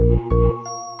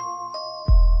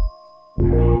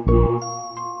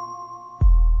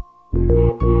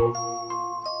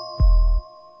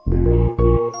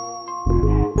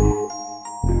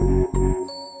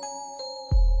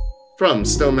from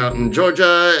Stone Mountain,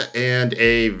 Georgia, and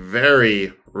a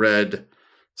very red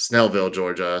Snellville,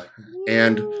 Georgia,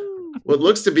 and what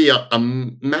looks to be a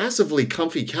massively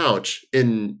comfy couch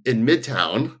in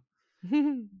Midtown.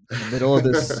 In the middle of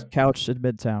this couch in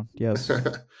Midtown, yes.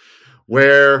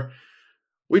 Where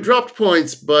we dropped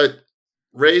points, but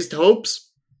raised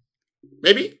hopes.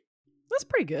 Maybe? That's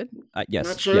pretty good. Yes.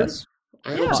 Not sure. Yes.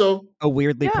 I hope so. A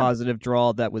weirdly positive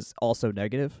draw that was also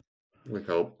negative. We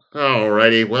hope.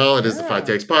 Alrighty. Well, it is the Five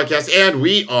Takes Podcast, and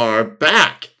we are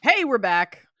back. Hey, we're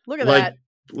back. Look at that.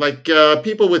 Like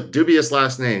people with dubious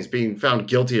last names being found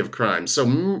guilty of crimes.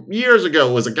 So years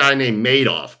ago was a guy named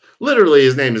Madoff. Literally,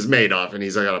 his name is Madoff, and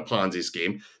he's got a Ponzi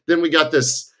scheme. Then we got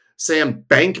this Sam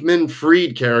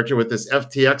Bankman-Fried character with this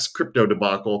FTX crypto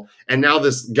debacle, and now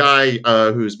this guy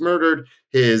who's murdered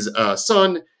his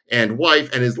son and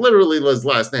wife, and his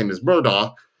last name is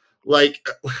Murdaugh. Like,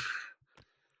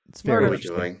 what are we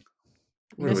doing?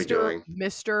 What are we doing?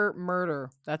 Mr. Murder.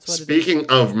 That's what Speaking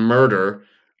it is. of murder,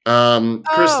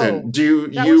 Kristen, do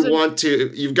you want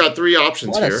to? You've got three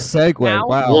options what here. A segue! Now?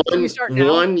 Wow.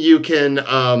 One, you can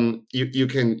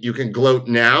gloat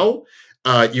now.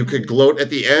 You could gloat at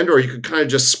the end, or you could kind of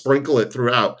just sprinkle it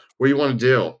throughout. What do you want to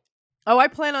do? Oh, I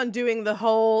plan on doing the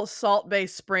whole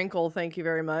salt-based sprinkle. Thank you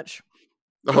very much.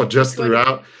 Oh, just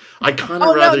throughout? I kind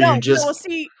of rather you just. No,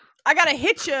 see, I gotta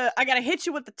hit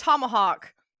you with the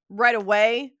tomahawk right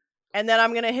away, and then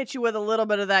I'm gonna hit you with a little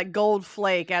bit of that gold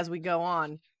flake as we go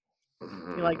on.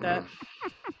 You like that?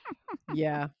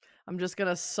 Yeah, I'm just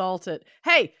gonna salt it.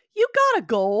 Hey, you got a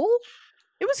goal.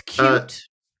 It was cute.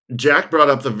 Jack brought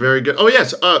up the very good. Oh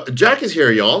yes, Jack is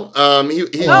here, y'all. He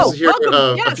was here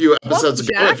a few episodes ago.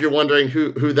 Jack. If you're wondering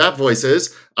who that voice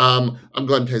is, I'm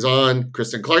Glenn Payson,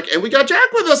 Kristen Clark, and we got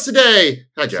Jack with us today.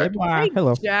 Hi, Jack. Hey,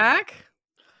 hello, Jack.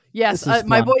 Yes,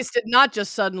 my voice did not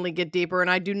just suddenly get deeper, and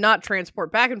I do not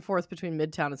transport back and forth between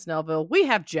Midtown and Snellville. We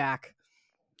have Jack.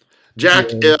 Jack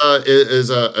is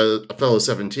a fellow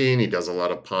 17. He does a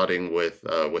lot of potting with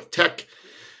tech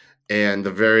and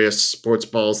the various sports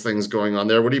balls things going on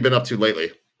there. What have you been up to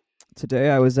lately? Today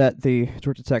I was at the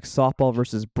Georgia Tech softball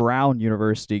versus Brown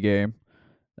University game.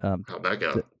 How'd that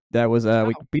go? That was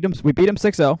we beat him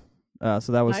 6-0.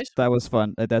 So that was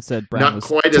fun. That said, Brown not was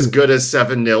quite as good as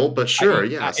 7-0, but sure,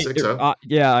 6-0.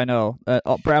 Yeah, I know.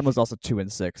 Brown was also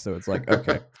 2-6, so it's like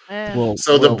okay.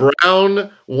 The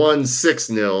Brown won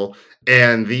 6-0,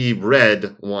 and the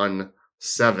Red won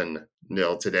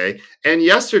 7-0 today. And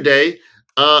yesterday,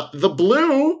 the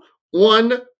Blue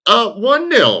won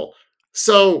 1-0.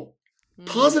 So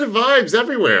positive vibes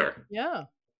everywhere. Yeah.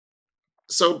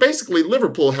 So basically,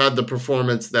 Liverpool had the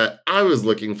performance that I was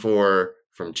looking for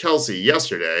from Chelsea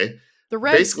yesterday. The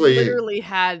Reds literally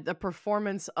had the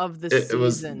performance of the season. It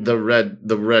was the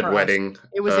red wedding.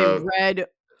 It was a red.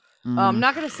 I'm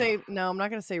not gonna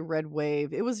say red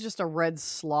wave. It was just a red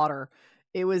slaughter.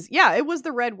 It was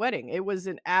the red wedding. It was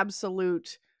an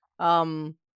absolute. I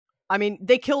mean,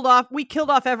 we killed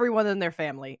off everyone in their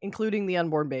family, including the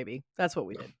unborn baby. That's what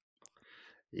we did.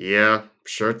 Yeah,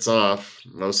 shirts off.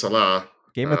 Mo Salah.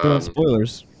 Game of Thrones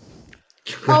spoilers.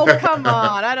 Oh, come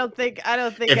on. I don't think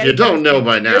if you don't know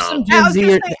by now. There's some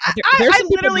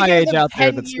people my age out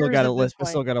there that still got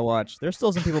to watch. There's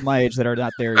still some people my age that are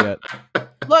not there yet.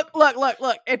 Look.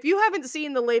 If you haven't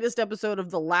seen the latest episode of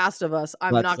The Last of Us,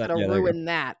 I'm not going to ruin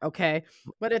that, okay?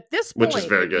 But at this point, which is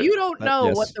very good. You don't know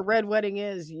what the red wedding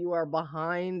is. You are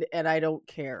behind, and I don't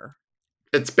care.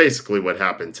 It's basically what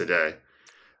happened today.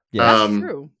 Yeah. That's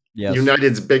true. Yes.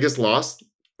 United's biggest loss,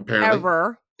 apparently.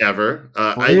 Ever.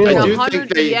 I do think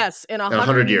they in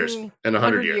 100 years. In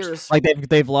 100 years. Like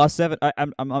they've lost 7.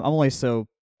 I'm only so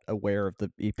aware of the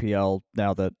EPL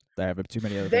now that I have too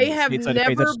many other things.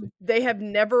 They have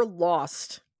never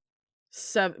lost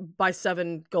by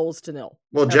 7 goals to 0.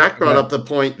 Well, Jack brought up the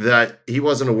point that he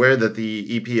wasn't aware that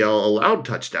the EPL allowed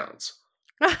touchdowns.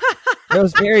 It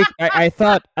was very. I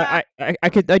thought I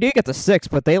did get the 6,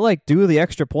 but they do the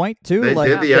extra point too. They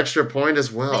did the extra point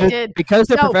as well. They did. Because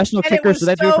they're professional kickers, so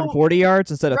they do it from 40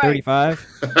 yards instead of 35.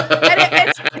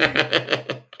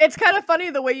 It's kind of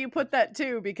funny the way you put that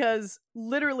too, because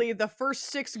literally the first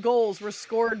 6 goals were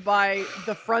scored by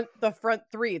the front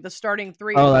 3, the starting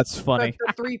 3. Oh, that's funny.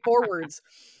 The 3 forwards,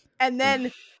 and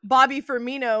then Bobby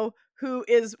Firmino, who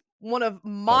is one of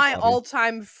my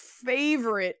all-time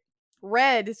favorite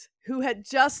Reds, who had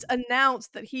just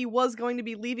announced that he was going to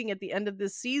be leaving at the end of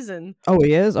this season. Oh,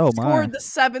 he is? Oh, my. Scored the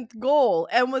 7th goal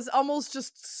and was almost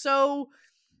just so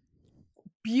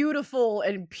beautiful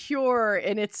and pure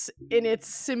in its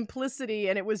simplicity,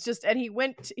 and it was just, and he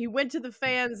went to the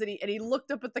fans, and he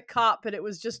looked up at the cop, and it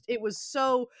was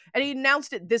so, and he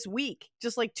announced it this week,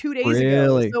 just like 2 days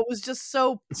ago, so it was just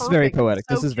so perfect. It's very poetic.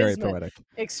 This is very poetic.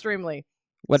 Extremely.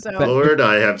 Lord,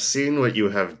 I have seen what you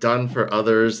have done for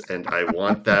others, and I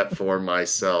want that for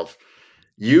myself.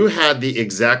 You had the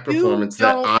exact performance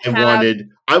that I wanted.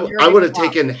 I would have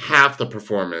taken half the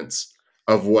performance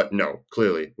of what. No,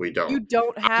 clearly we don't. You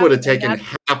don't have. I would have taken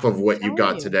half of what you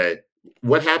got today.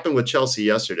 What happened with Chelsea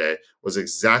yesterday was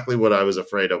exactly what I was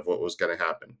afraid of. What was going to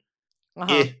happen?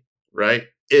 Right?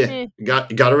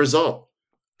 Got a result.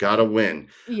 Got a win.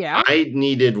 Yeah. I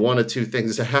needed one of two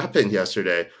things to happen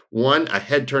yesterday. One, a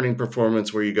head-turning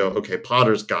performance where you go, okay,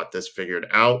 Potter's got this figured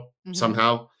out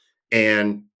somehow,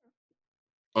 and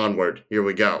onward, here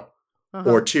we go.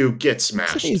 Or two, get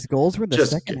smashed. These goals were in the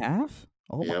second half?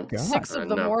 Oh my God. 6 of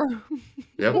them were.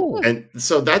 Yep. And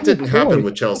so that didn't happen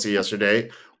with Chelsea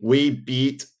yesterday. We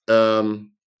beat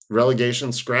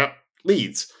relegation scrap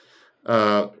Leeds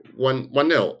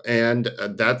 1-0. And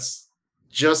that's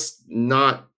just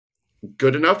not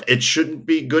good enough. It shouldn't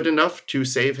be good enough to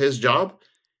save his job.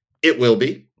 It will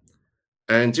be.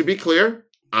 And to be clear,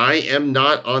 I am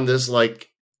not on this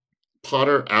like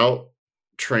Potter out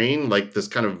train, like this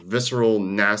kind of visceral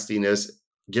nastiness.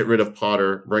 Get rid of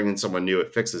Potter, bring in someone new.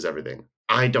 It fixes everything.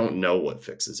 I don't know what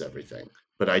fixes everything,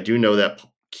 but I do know that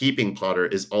keeping Potter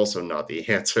is also not the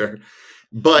answer.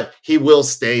 But he will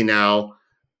stay now,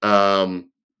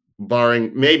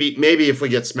 barring maybe if we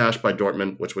get smashed by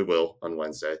Dortmund, which we will on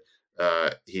Wednesday.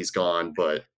 He's gone,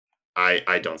 but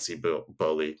I don't see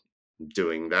Boehly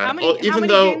doing that.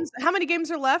 How many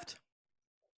games are left?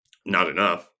 Not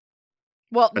enough.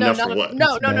 Well, enough for what?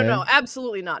 No,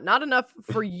 absolutely not. Not enough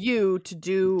for you to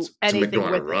do anything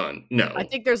with a run. No, I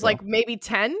think there's like maybe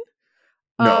 10.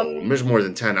 No, there's more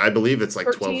than 10. I believe it's like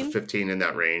 13? 12 to 15 in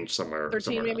that range, somewhere.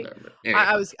 13 maybe.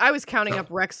 Anyway. I was counting up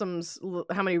Wrexham's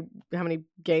how many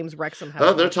games Wrexham has.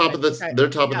 Oh, they're top of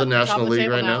the National League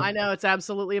right now. I know, it's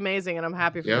absolutely amazing, and I'm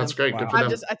happy for them. Yeah, it's great. Wow. Good for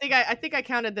them. I think I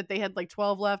counted that they had like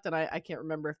 12 left, and I can't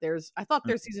remember if there's. I thought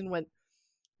their season went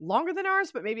longer than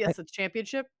ours, but maybe that's the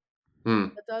championship.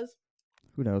 That does.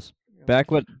 Who knows?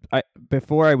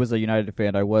 Before I was a United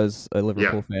fan, I was a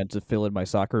Liverpool fan to fill in my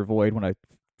soccer void when I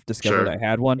discovered I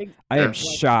had one. I am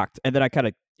shocked, and then I kind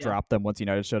of dropped them once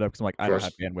United showed up because I'm like, I don't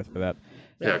have bandwidth for that.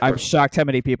 Yeah, I'm shocked how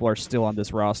many people are still on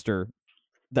this roster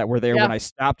that were there when I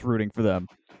stopped rooting for them.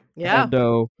 Yeah.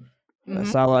 Hendo,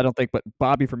 Salah, I don't think, but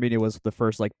Bobby Firmino was the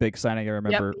first like big signing I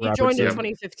remember. He joined in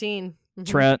 2015.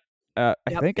 Trent. I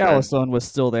think Alisson was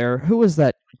still there. Who was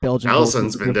that Belgian?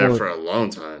 Alisson's been there for a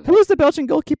long time. Who was the Belgian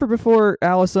goalkeeper before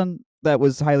Alisson that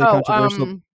was highly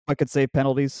controversial but could save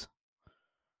penalties?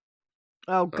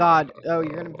 Oh God! You're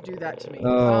gonna do that to me.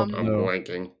 I'm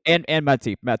blanking. And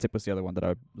Matip was the other one that I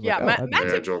was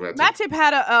Matip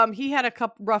had a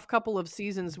rough couple of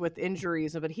seasons with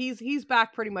injuries, but he's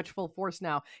back pretty much full force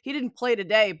now. He didn't play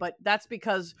today, but that's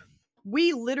because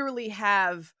we literally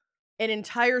have an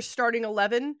entire starting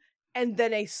 11 and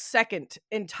then a second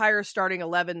entire starting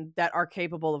 11 that are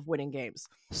capable of winning games.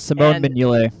 Simone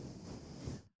Mignolet.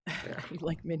 You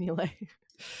like Mignolet?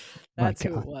 That's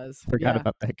who it was. Forgot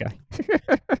about that guy.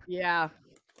 Yeah.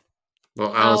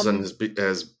 Well, Alisson has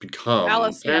become,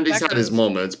 and he's had his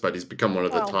moments, but he's become one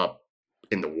of the top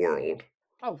in the world.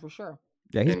 Oh, for sure.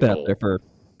 Yeah, he's been up there for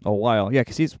a while. Yeah,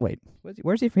 because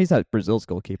where's he? He's not Brazil's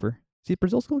goalkeeper. Is he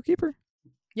Brazil's goalkeeper?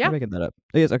 Yeah. I'm making that up.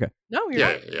 He is, okay. No, you're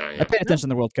right. Yeah. I pay attention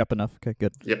to the World Cup enough. Okay,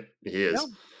 good. Yep, he is.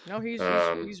 No, he's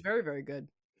very, very good.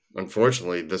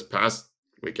 Unfortunately, this past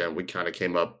weekend, we kind of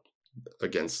came up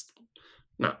against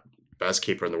not best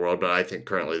keeper in the world, but I think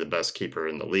currently the best keeper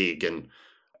in the league, and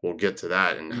we'll get to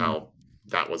that and how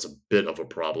that was a bit of a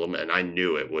problem, and I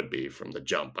knew it would be from the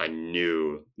jump. I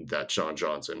knew that Sean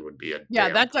Johnson would be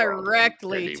that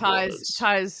directly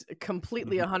ties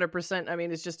completely 100%. I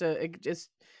mean, it's just the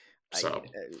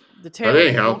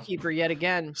terrible goalkeeper yet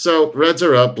again. So Reds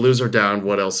are up, Blues are down.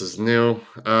 What else is new?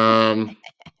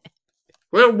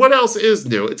 Well, what else is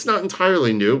new? It's not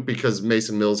entirely new because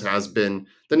Mason Mills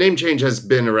the name change has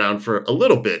been around for a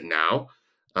little bit now.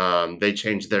 They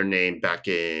changed their name back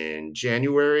in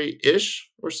January-ish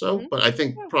or so, but I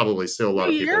think probably still a lot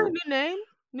of people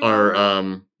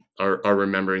are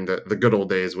remembering the good old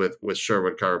days with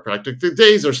Sherwood Chiropractic. The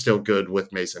days are still good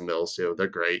with Mason Mills too. They're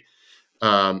great.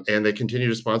 And they continue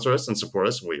to sponsor us and support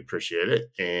us, and we appreciate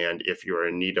it. And if you're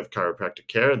in need of chiropractic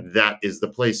care, that is the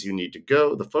place you need to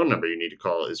go. The phone number you need to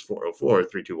call is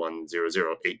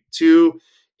 404-321-0082.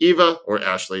 Eva or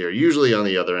Ashley are usually on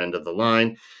the other end of the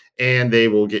line. and they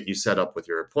will get you set up with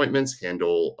your appointments,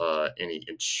 handle any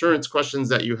insurance questions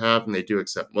that you have, and they do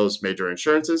accept most major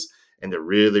insurances. And they're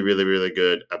really, really, really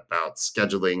good about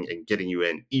scheduling and getting you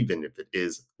in, even if it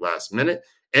is last minute.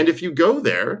 And if you go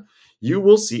there, you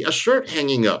will see a shirt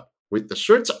hanging up. The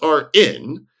shirts are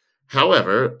in.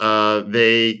 However,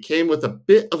 they came with a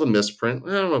bit of a misprint.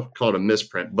 I don't know if I call it a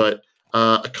misprint, but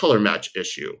a color match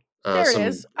issue. There it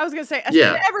is. I was going to say,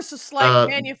 ever so slight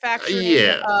manufacturing.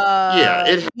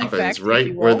 It happens,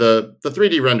 right? Where the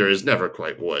 3D render is never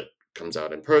quite what comes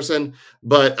out in person,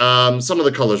 but some of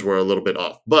the colors were a little bit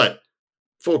off. But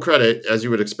full credit, as you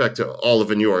would expect, to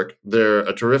Olive and York. They're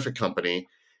a terrific company,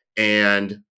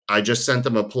 and I just sent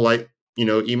them a polite,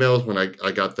 email when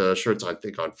I got the shirts, I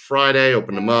think on Friday,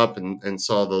 opened them up and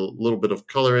saw the little bit of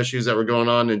color issues that were going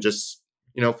on, and just,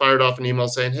 fired off an email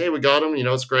saying, hey, we got them,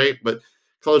 it's great, but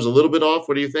color's a little bit off.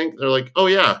 What do you think? They're like, oh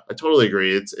yeah, I totally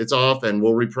agree. It's off, and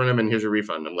we'll reprint them, and here's your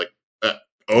refund. I'm like,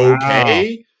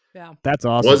 okay. Wow. Yeah. That's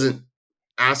awesome. Wasn't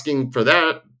asking for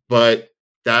that, but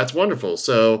that's wonderful.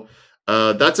 So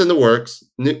that's in the works.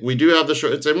 We do have the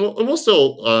shirts, and we'll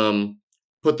still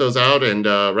put those out and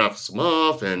raffle them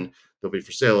off, and they'll be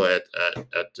for sale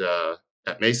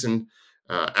at Mason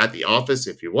at the office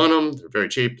if you want them. They're very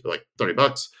cheap. They're like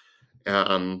 $30.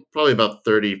 Probably about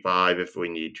 $35 if we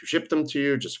need to ship them to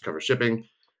you, just to cover shipping.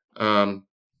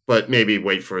 But maybe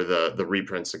wait for the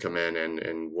reprints to come in,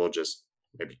 and we'll just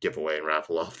maybe give away and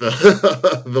raffle off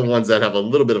the ones that have a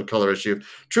little bit of color issue.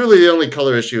 Truly, the only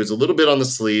color issue is a little bit on the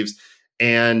sleeves,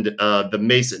 and the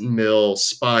Mason Mill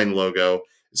spine logo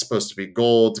is supposed to be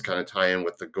gold to kind of tie in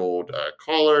with the gold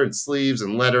collar and sleeves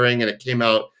and lettering, and it came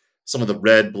out, some of the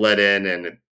red bled in, and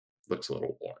it looks a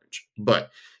little orange.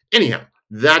 But anyhow,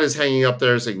 that is hanging up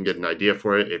there, so you can get an idea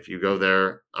for it. If you go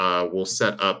there, we'll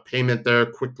set up payment there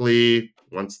quickly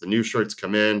once the new shirts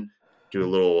come in. Do a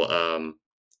little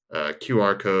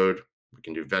QR code. We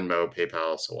can do Venmo,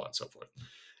 PayPal, so on and so forth.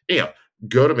 Anyhow,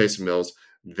 go to Mason Mills.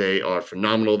 They are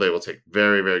phenomenal. They will take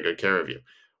very, very good care of you.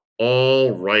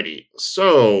 All righty.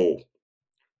 So,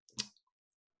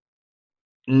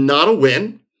 not a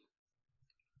win,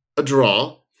 a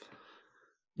draw,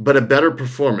 but a better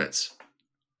performance.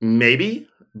 Maybe,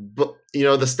 but the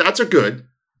stats are good,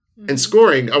 and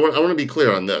scoring. I want to be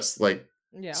clear on this.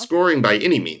 Scoring by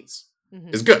any means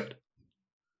is good,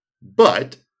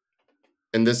 but,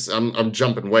 and this I'm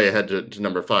jumping way ahead to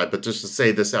number 5, but just to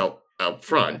say this out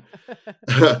front,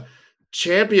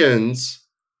 champions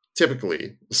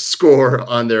typically score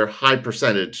on their high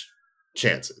percentage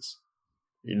chances.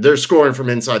 They're scoring from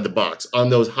inside the box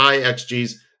on those high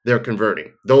XGs. They're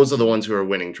converting. Those are the ones who are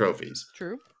winning trophies.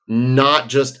 True. Not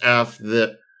just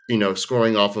after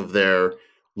scoring off of their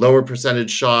lower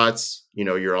percentage shots,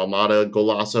 your Almada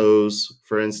Golazos,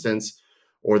 for instance,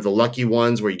 or the lucky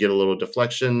ones where you get a little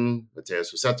deflection.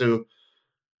 Mateus Rossetto,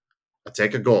 I'll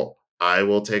take a goal. I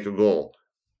will take a goal.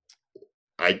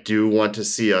 I do want to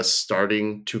see us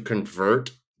starting to convert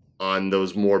on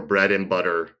those more bread and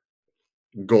butter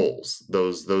goals,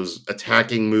 those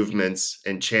attacking movements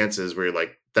and chances where you're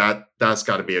like, that's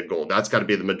got to be a goal. That's got to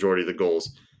be the majority of the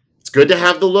goals. It's good to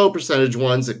have the low percentage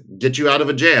ones that get you out of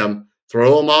a jam.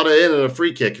 Throw Almada in a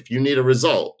free kick if you need a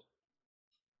result.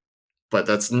 But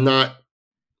that's not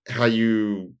how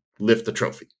you lift the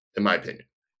trophy, in my opinion.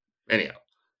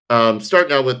 Anyhow,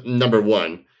 starting out with number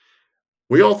 1,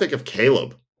 we all think of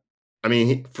Caleb. I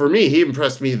mean, for me, he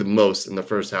impressed me the most in the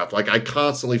first half. I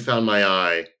constantly found my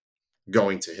eye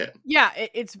going to him. Yeah,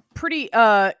 it's pretty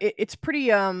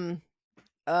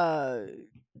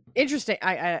interesting.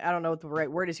 I don't know what the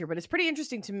right word is here, but it's pretty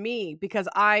interesting to me because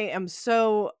I am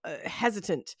so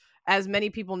hesitant, as many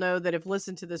people know that have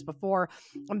listened to this before.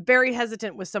 I'm very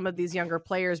hesitant with some of these younger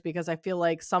players because I feel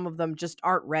like some of them just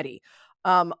aren't ready.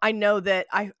 I know that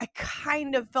I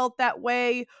kind of felt that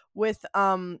way with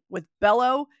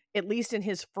Bello, at least in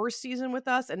his first season with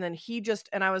us. And then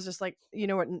and I was just like,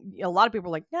 a lot of people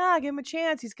were like, nah, give him a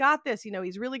chance. He's got this,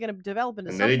 he's really going to develop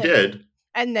into something.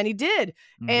 And then he did.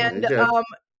 And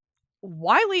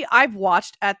Wiley, I've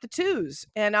watched at the 2s,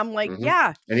 and I'm like,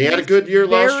 yeah. And he had a good year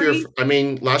last year. I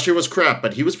mean, last year was crap,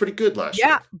 but he was pretty good last year.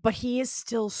 Yeah, but he is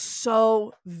still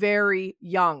so very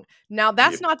young. Now,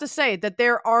 that's not to say that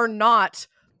there are not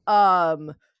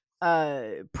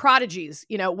prodigies.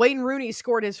 Wayne Rooney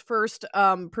scored his first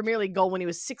Premier League goal when he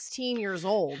was 16 years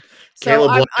old. So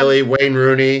Caleb Wiley, Wayne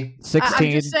Rooney,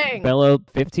 16. Bello,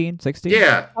 15, 16.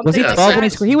 Yeah, was he 12 when he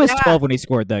scored? He was 12 when he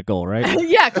scored that goal, right?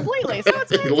 Yeah, completely.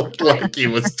 So he looked like he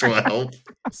was 12.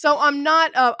 So I'm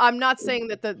not saying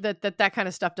that kind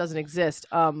of stuff doesn't exist.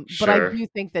 But I do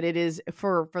think that it is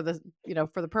for the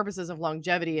for the purposes of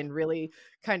longevity and really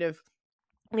kind of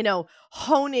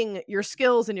honing your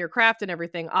skills and your craft and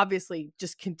everything, obviously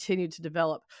just continued to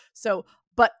develop. So,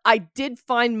 but I did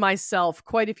find myself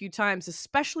quite a few times,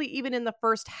 especially even in the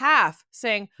first half,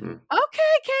 saying, okay,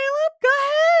 Caleb, go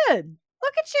ahead.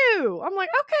 Look at you. I'm like,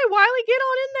 okay, Wiley, get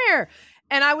on in there.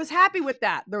 And I was happy with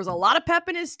that. There was a lot of pep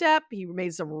in his step. He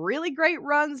made some really great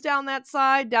runs down that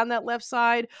left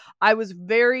side. I was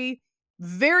very,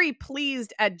 very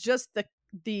pleased at just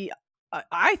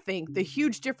I think the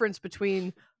huge difference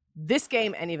between this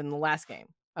game and even the last game.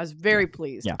 I was very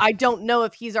pleased. Yeah. I don't know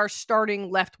if he's our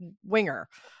starting left winger,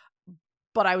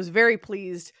 but I was very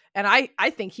pleased. And I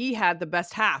think he had the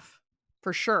best half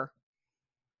for sure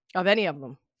of any of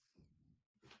them.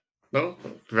 Well,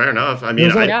 fair enough. I mean,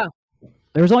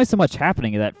 there was only so much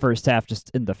happening in that first half, just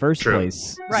in the first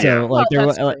place. Right.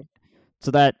 So,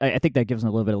 so that I think that gives him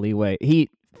a little bit of leeway. He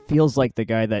feels like the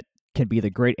guy that can be the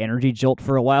great energy jolt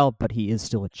for a while, but he is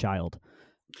still a child.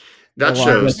 That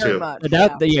shows too.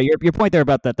 Your point there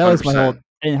about that. That 100%. Was my whole.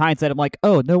 In hindsight, I'm like,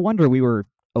 oh, no wonder we were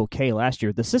okay last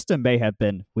year. The system may have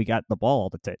been we got the ball all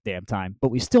the damn time, but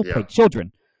we still played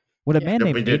children. When a man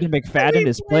named Aiden McFadden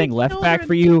is playing left back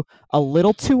for you a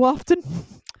little too often.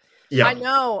 Yeah, I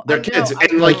know. They're kids.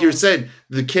 And like you said,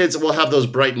 the kids will have those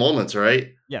bright moments, right?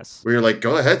 Yes. Where you're like,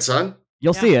 go ahead, son.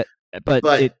 You'll see it.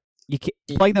 But you can't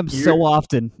play them so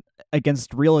often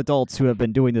against real adults who have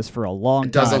been doing this for a long time.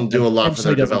 It doesn't do a lot for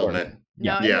their development.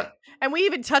 Yeah. And we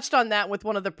even touched on that with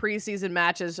one of the preseason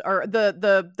matches, or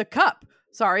the cup.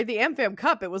 Sorry, the AmFam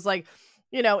Cup. It was like,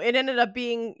 it ended up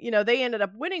being, they ended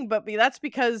up winning, but that's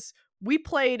because we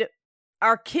played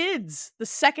our kids the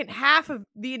second half of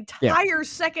the entire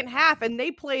second half, and they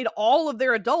played all of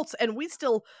their adults, and we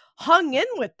still hung in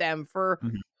with them for.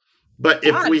 Mm-hmm. But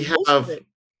if we have,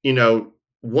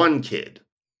 one kid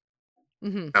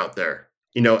out there,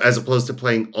 as opposed to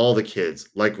playing all the kids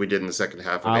like we did in the second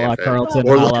half of AmFam, Carlton,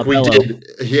 or like we did,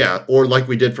 or like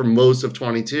we did for most of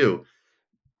 22,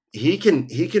 he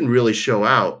can really show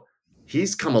out.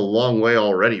 He's come a long way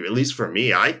already, at least for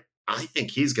me. I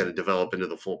think he's going to develop into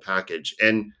the full package.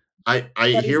 And I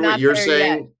hear what you're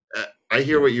saying. I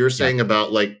hear what you're saying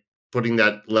about like putting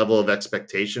that level of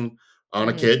expectation on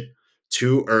a kid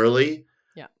too early.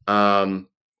 Yeah.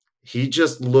 He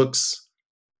just looks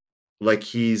like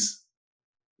he's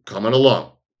coming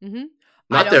along. Mm-hmm.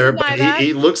 Not there, but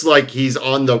he looks like he's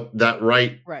on that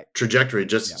right trajectory,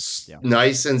 just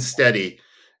nice and steady.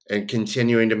 And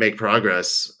continuing to make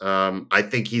progress. I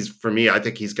think he's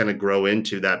going to grow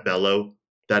into that Bello,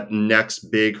 that next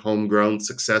big homegrown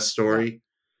success story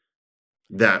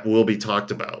that will be talked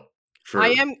about for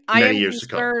many years to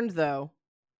come. I am concerned, though.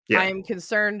 Yeah. I am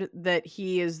concerned that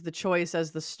he is the choice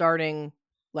as the starting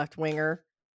left winger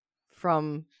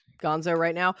from Gonzo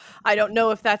right now. I don't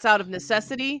know if that's out of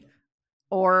necessity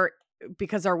or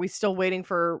because are we still waiting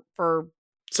for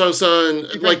Sosa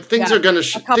and like things are going to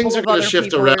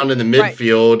shift around in the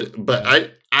midfield, but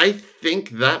I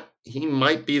think that he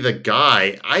might be the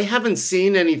guy. I haven't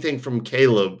seen anything from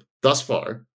Caleb thus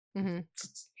far. Mm-hmm.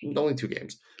 It's only 2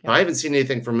 games. Yeah. I haven't seen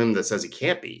anything from him that says he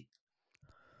can't be.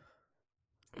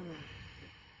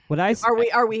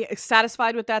 Are we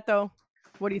satisfied with that though?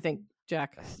 What do you think,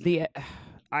 Jack?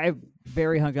 I'm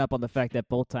very hung up on the fact that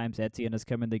both times Etienne has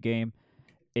come in the game,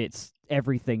 it's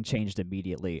everything changed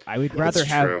immediately. I would rather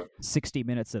have 60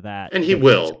 minutes of that, and he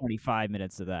will 25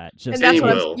 minutes of that.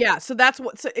 So that's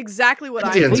exactly what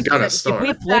Etienne's gonna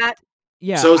start.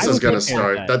 Sosa's gonna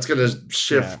start. That's gonna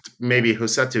shift maybe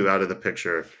Josetu out of the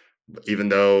picture, even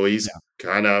though he's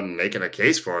kind of making a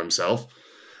case for himself.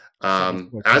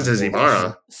 As is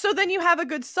Imara. So then you have a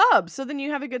good sub.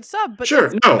 But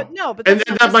sure, but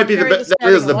that might be that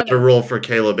is the better role for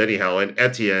Caleb anyhow. And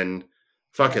Etienne.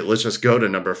 Fuck it, let's just go to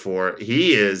number 4.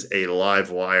 He is a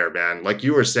live wire, man. Like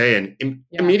you were saying,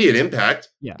 immediate impact.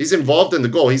 Yeah. He's involved in the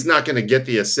goal. He's not going to get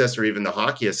the assist or even the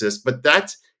hockey assist, but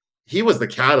he was the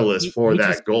catalyst for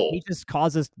that goal. He just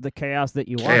causes the chaos that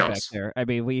you want back there. I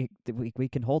mean, we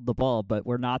can hold the ball, but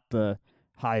we're not the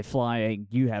high flying.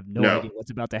 You have no idea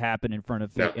what's about to happen in front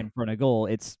of goal.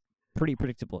 It's pretty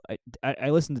predictable. I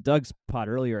listened to Doug's pod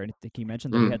earlier, and I think he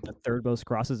mentioned that we had the 3rd most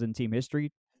crosses in team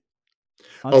history.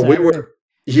 We were.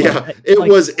 Yeah, it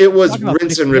was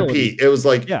rinse and repeat. It was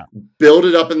like build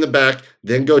it up in the back,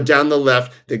 then go down the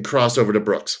left, then cross over to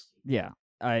Brooks.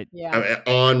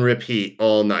 On repeat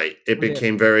all night. It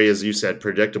became very, as you said,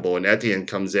 predictable. And Etienne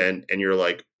comes in, and you're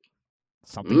like,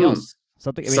 something else.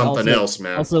 Something else,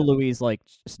 man. Also, Louise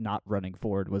just not running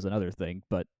forward was another thing.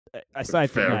 But aside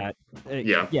from that, I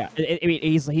mean,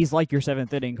 he's like your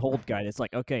 7th inning hold guy. It's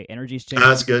like, okay, energy's changing.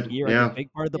 That's good. You're a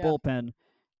big part of the bullpen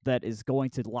that is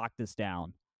going to lock this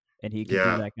down, and he can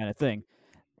do that kind of thing.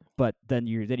 but then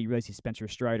you realize Spencer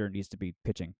Strider needs to be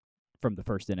pitching from the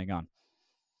first inning on.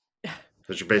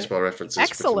 There's your baseball references.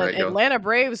 Excellent Atlanta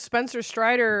Braves Spencer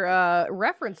Strider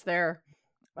reference there.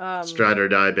 Strider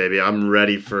die, baby. I'm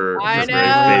ready for Braves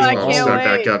baseball to start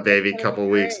back up, baby. Couple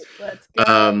weeks. Let's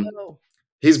go.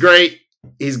 He's great.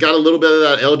 He's got a little bit of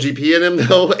that LGP in him,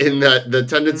 though, in the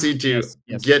tendency to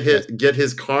get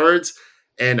his cards.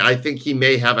 And I think he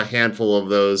may have a handful of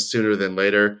those sooner than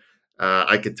later.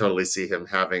 I could totally see him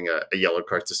having a yellow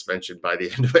card suspension by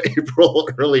the end of April,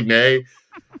 early May.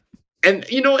 And,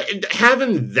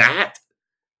 having that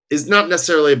is not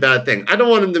necessarily a bad thing. I don't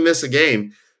want him to miss a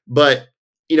game. But,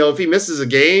 if he misses a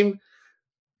game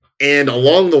and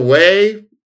along the way,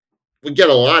 we get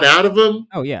a lot out of him.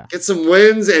 Oh, yeah. Get some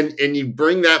wins, and you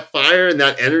bring that fire and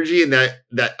that energy and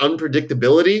that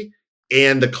unpredictability.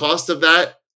 And the cost of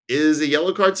that is a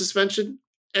yellow card suspension.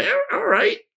 All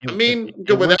right.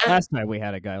 Good with that. Last time we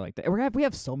had a guy like that. We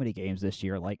have so many games this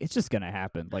year. Like, it's just going to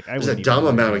happen. Like, there's a dumb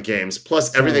amount of games.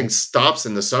 Plus, everything stops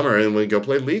in the summer, and we go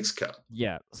play Leagues Cup.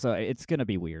 Yeah, so it's going to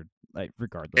be weird, like,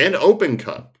 regardless. And Open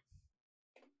Cup.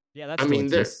 Yeah, that's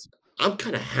I'm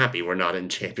kind of happy we're not in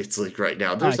Champions League right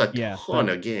now. There's a ton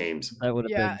of games. That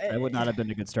would not have been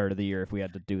a good start of the year if we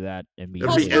had to do that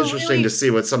immediately. It'd be interesting to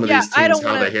see what some of these teams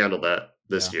how they handle that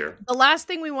this year. The last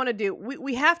thing we want to do,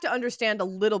 we have to understand a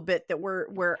little bit that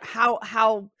we're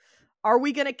how are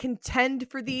we going to contend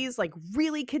for these? Like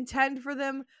really contend for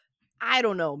them? I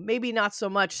don't know. Maybe not so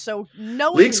much. So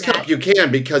knowing Leagues Cup you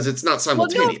can because it's not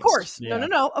simultaneous. Well, no, of course. Yeah.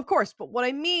 No, of course. But what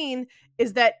I mean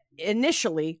is that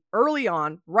initially, early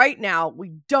on, right now,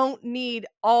 we don't need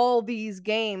all these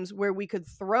games where we could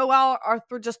throw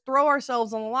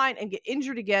ourselves on the line and get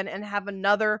injured again and have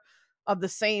another of the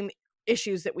same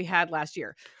issues that we had last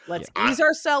year. Let's ease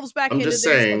ourselves back into this.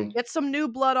 Let's get some new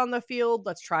blood on the field.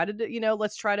 Let's try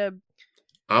to.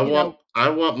 I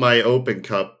want my Open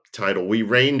Cup title. We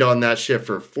reigned on that ship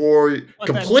for 4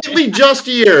 completely just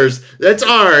years. That's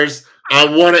ours. I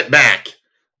want it back.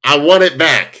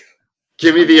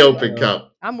 Give me the Open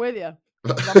Cup. I'm with you.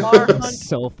 It's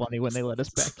so funny when they let us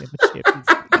back in the Champions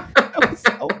League. That was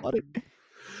so funny.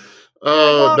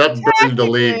 Oh, that burned the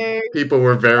league. People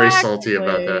were very salty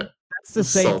about that. That's the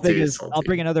same thing as I'll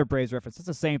bring another Braves reference. It's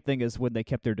the same thing as when they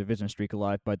kept their division streak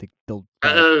alive by the true.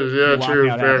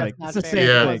 Fair. It's the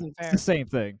same thing. It's the same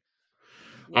thing.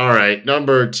 All right,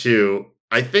 number 2.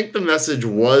 I think the message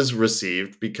was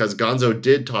received because Gonzo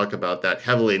did talk about that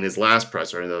heavily in his last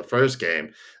presser in the first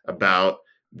game about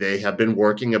they have been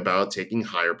working about taking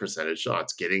higher percentage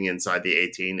shots, getting inside the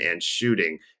 18 and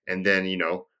shooting. And then,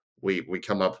 we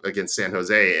come up against San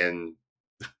Jose and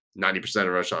 90%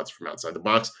 of our shots from outside the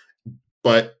box.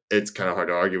 But it's kind of hard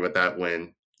to argue with that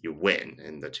when you win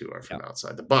and the 2 are from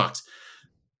outside the box.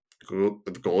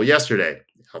 The goal yesterday,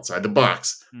 outside the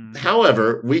box.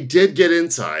 However, we did get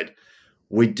inside.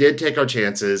 We did take our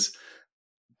chances.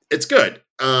 It's good.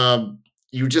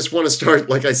 You just want to start,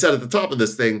 like I said at the top of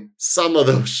this thing, some of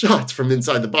those shots from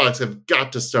inside the box have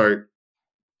got to start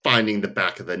finding the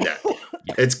back of the net.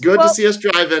 It's good to see us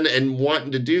driving and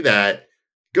wanting to do that.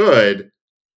 Good.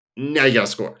 Now you got to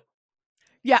score.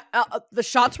 Yeah, the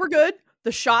shots were good.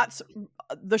 The shots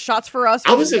for us,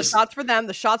 the shots for them,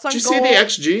 the shots on goal. Did you see the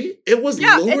XG? It was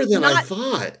lower than I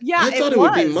thought. Yeah, I thought it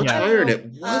would be much higher, and it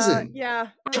wasn't. I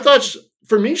thought,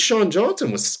 for me, Sean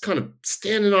Johnson was kind of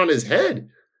standing on his head.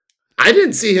 I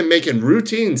didn't see him making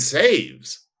routine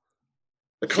saves.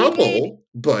 A couple,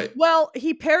 but... Well,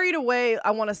 he parried away,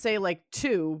 I want to say,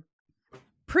 2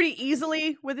 pretty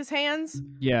easily with his hands.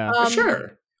 Yeah. For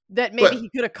sure. That maybe he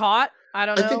could have caught. I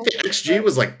don't know. I think the XG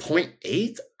was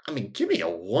 0.8. I mean, give me a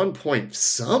 1 point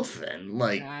something.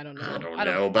 I don't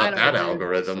know about that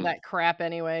algorithm. That crap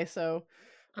anyway. So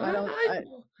I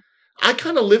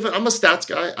kind of live. I'm a stats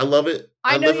guy. I love it.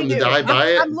 I live and die by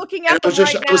it. I'm looking at them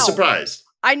right now. I was surprised.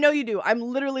 I know you do. I'm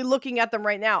literally looking at them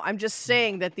right now. I'm just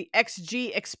saying that the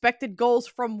XG expected goals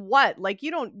from what?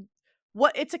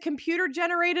 It's a computer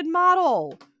generated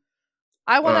model.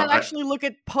 I want to actually look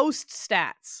at post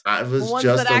stats. I was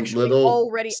just a little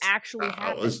already actually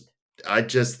happened. I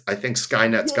think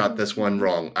Skynet's got this one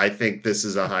wrong. I think this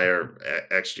is a higher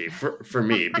XG for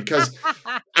me because,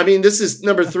 this is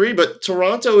number 3, but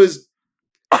Toronto is,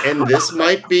 and this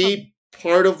might be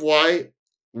part of why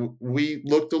we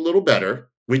looked a little better.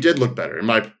 We did look better, in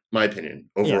my opinion,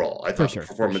 overall. I thought the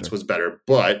performance was better,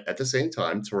 but at the same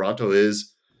time, Toronto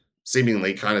is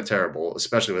seemingly kind of terrible,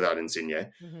 especially without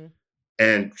Insigne. Mm-hmm.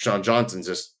 And Sean Johnson's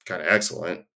just kind of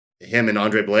excellent. Him and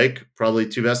Andre Blake, probably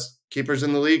 2 best keepers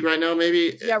in the league right now,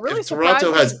 maybe. Yeah, really. If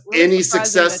Toronto has any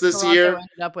success this year,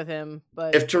 ended up with him.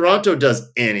 But if Toronto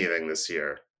does anything this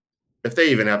year, if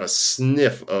they even have a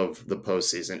sniff of the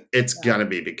postseason, it's gonna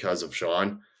be because of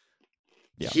Sean.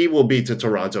 Yeah. He will be to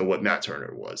Toronto what Matt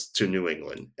Turner was to New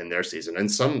England in their season,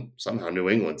 and somehow New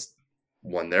England's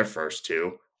won their first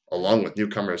 2, along with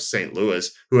newcomers St.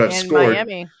 Louis, who have scored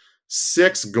Miami.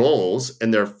 6 goals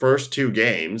in their first 2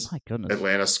 games. My goodness.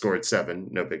 Atlanta scored 7,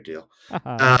 no big deal.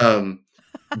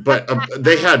 But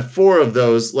they had 4 of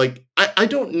those. Like, I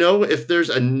don't know if there's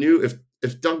a new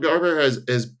if Doug Garber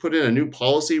has put in a new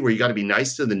policy where you got to be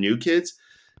nice to the new kids.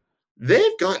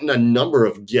 They've gotten a number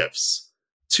of gifts.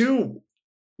 2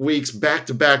 weeks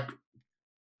back-to-back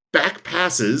back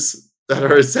passes that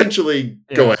are essentially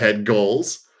go-ahead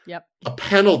goals. Yep. A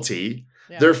penalty.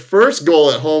 Yep. Their first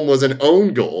goal at home was an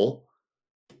own goal.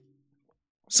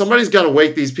 Somebody's got to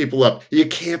wake these people up. You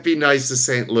can't be nice to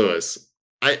St. Louis.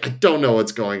 I don't know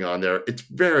what's going on there. It's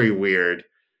very weird.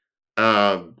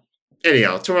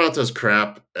 Anyhow, Toronto's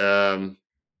crap.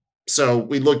 So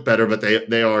we look better, but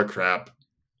they are crap.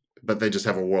 But they just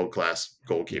have a world-class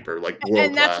goalkeeper, like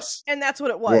world-class. And that's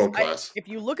what it was. World-class. If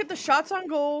you look at the shots on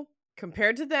goal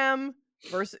compared to them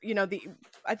versus,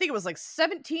 I think it was like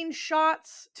 17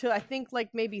 shots to I think like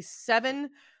maybe 7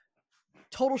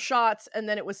 total shots, and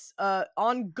then it was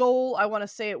on goal. I want to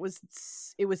say it was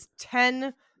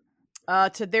 10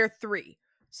 to their 3.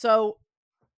 So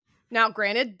now,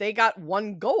 granted, they got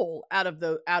 1 goal out of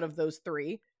those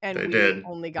 3. And we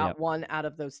only got 1 out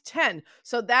of those 10.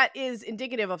 So that is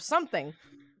indicative of something.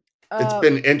 It's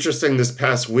been interesting this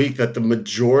past week that the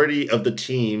majority of the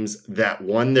teams that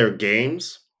won their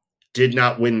games did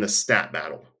not win the stat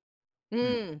battle.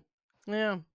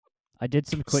 Yeah. I did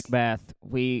some quick math.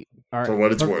 We are, for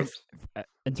what it's worth.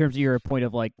 In terms of your point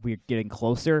of like we're getting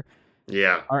closer.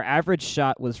 Yeah. Our average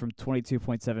shot was from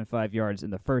 22.75 yards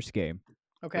in the first game.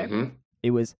 Okay. Mm-hmm.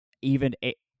 It was even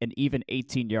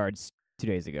 18 yards 2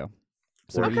 days ago.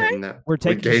 So we're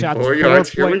taking shots 4 yards.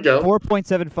 Here we go.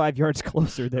 4.75 yards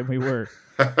closer than we were.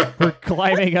 We're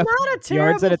climbing up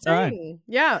yards at a time.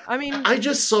 Yeah, I mean, I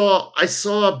saw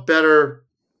a better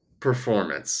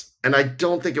performance, and I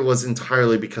don't think it was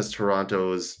entirely because Toronto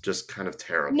was just kind of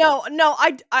terrible. No,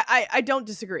 I don't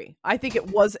disagree. I think it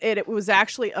was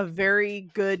actually a very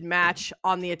good match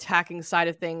on the attacking side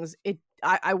of things.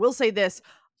 I will say this: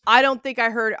 I don't think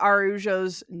I heard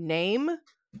Araujo's name.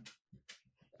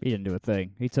 He didn't do a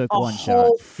thing. He took one shot.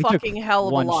 Whole fucking hell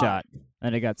of a lot. One shot,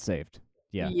 and it got saved.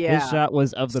 Yeah. His shot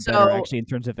was of the better, actually, in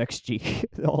terms of XG.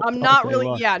 I'm not really,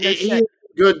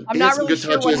 good. I'm not really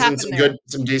sure what happened and there.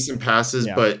 some decent passes,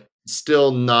 but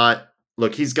still not.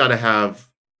 Look, he's got to have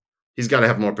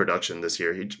more production this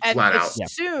year. Flat out.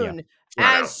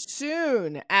 As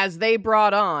soon as they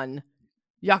brought on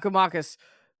Giakoumakis,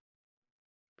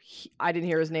 I didn't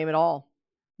hear his name at all.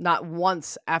 Not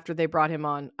once after they brought him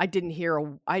on. I didn't hear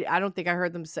I don't think I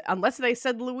heard them say, unless they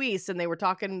said Luis and they were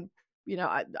talking,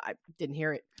 I didn't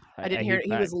hear it. I didn't hear it.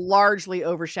 He was largely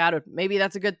overshadowed. Maybe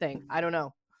that's a good thing. I don't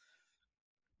know.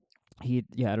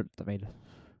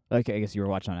 Okay, I guess you were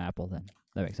watching on Apple then.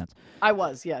 That makes sense. I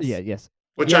was, yes. Yeah, yes.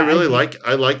 Which I really like.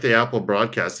 I like the Apple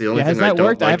broadcast. The only thing I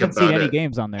don't like I haven't about seen any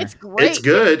games on there. It's great. It's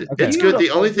good. Okay. It's good.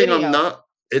 The only thing I'm not.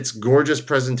 It's gorgeous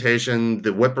presentation.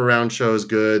 The whip around show is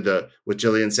good. With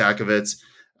Jillian Sakovits,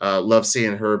 love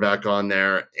seeing her back on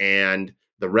there, and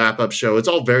the wrap up show. It's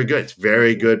all very good. It's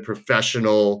very good,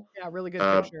 professional. Yeah, really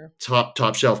good picture.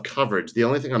 Top shelf coverage. The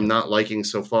only thing I'm not liking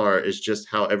so far is just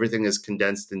how everything is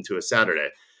condensed into a Saturday.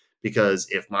 Because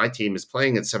if my team is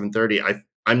playing at 7:30,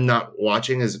 I'm not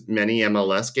watching as many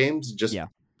MLS games just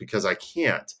because I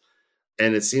can't.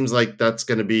 And it seems like that's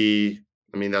going to be.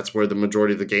 I mean, that's where the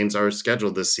majority of the games are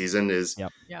scheduled this season is,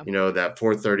 that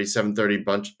 4:30, 7:30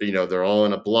 bunch, they're all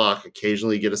in a block.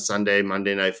 Occasionally you get a Sunday,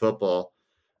 Monday night football,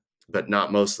 but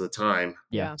not most of the time.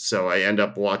 Yeah. So I end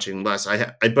up watching less.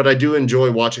 But I do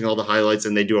enjoy watching all the highlights,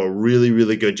 and they do a really,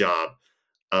 really good job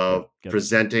of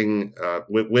presenting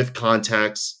with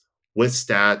context, with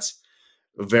stats,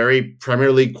 very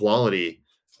Premier League quality.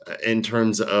 In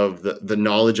terms of the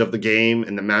knowledge of the game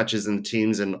and the matches and the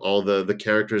teams and all the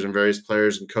characters and various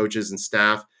players and coaches and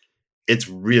staff, it's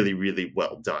really, really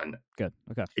well done. Good.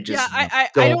 Okay. I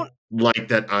don't like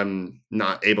that I'm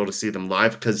not able to see them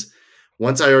live, because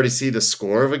once I already see the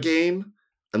score of a game,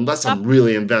 unless I'm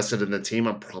really invested in the team,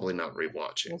 I'm probably not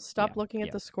rewatching. Well, stop looking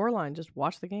at the scoreline. Just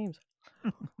watch the games.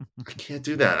 I can't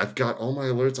do that. I've got all my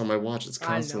alerts on my watch. It's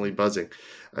constantly buzzing.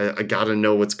 I got to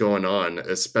know what's going on,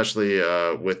 especially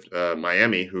with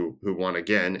Miami, who won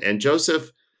again. And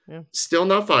Joseph still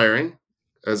not firing,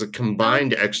 as a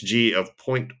combined XG of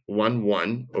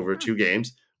 0.11 over 2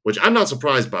 games, which I'm not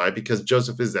surprised by, because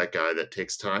Joseph is that guy that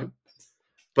takes time.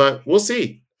 But we'll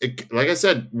see. like I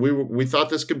said, we thought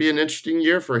this could be an interesting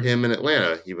year for him in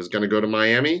Atlanta. He was going to go to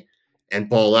Miami and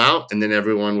ball out, and then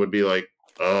everyone would be like,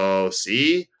 "Oh,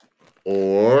 see,"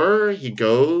 or he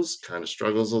goes, kind of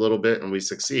struggles a little bit, and we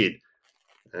succeed.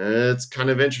 It's kind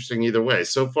of interesting either way.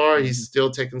 So far, he's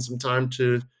still taking some time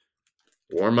to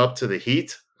warm up to the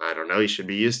heat. I don't know. He should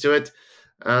be used to it.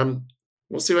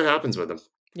 We'll see what happens with him.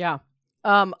 Yeah.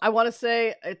 I want to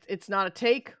say it's not a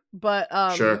take,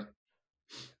 but sure.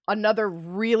 Another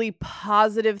really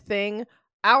positive thing,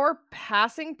 our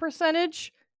passing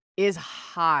percentage is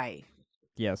high.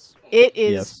 Yes. It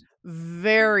is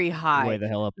very high. Way the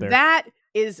hell up there. That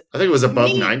is... I think it was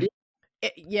above 90.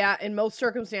 Yeah, in most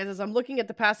circumstances. I'm looking at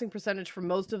the passing percentage for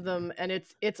most of them, and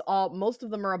it's all... Most of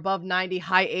them are above 90,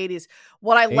 high 80s.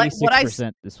 What I like...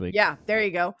 86% this week. Yeah, there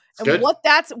you go. And good. what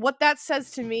that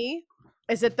says to me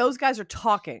is that those guys are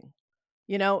talking.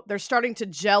 You know, they're starting to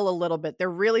gel a little bit. They're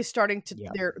really starting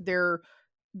to,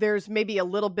 there's maybe a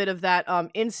little bit of that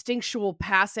instinctual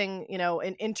passing, you know,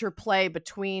 an interplay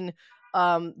between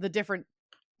the different,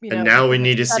 you know. And now we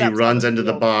need to see runs into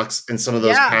the box and some of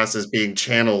those passes being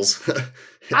channels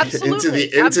into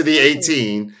the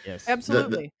 18. Yes.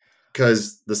 Absolutely.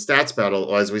 Because the stats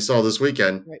battle, as we saw this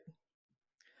weekend,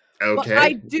 okay,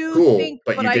 I do think,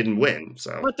 but you didn't win.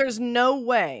 So, but there is no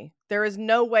way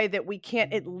that we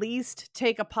can't at least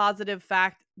take a positive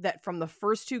fact that from the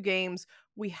first two games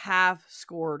we have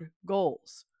scored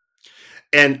goals.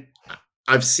 And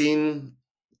I've seen,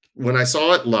 when I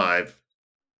saw it live,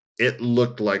 it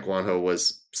looked like Juanjo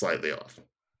was slightly off.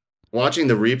 Watching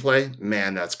the replay,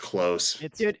 man, that's close.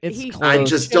 It's close. I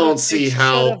just don't see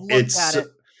how it's.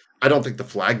 I don't think the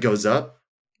flag goes up.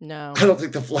 No, I don't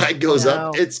think the flag goes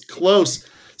up. It's close.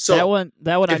 So that one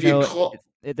I know.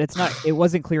 It's not. It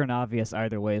wasn't clear and obvious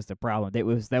either way. Is the problem?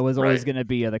 That was always going to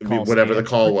be the call. Whatever the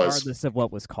call was, regardless of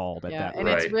what was called at that. And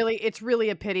it's really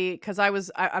a pity because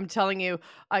I'm telling you,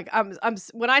 like I'm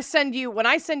when I send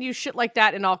you shit like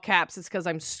that in all caps, it's because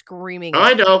I'm screaming.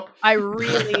 I know. I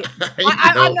really.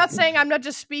 I'm not saying, I'm not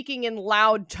just speaking in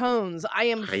loud tones. I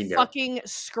am fucking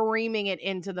screaming it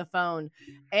into the phone.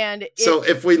 And so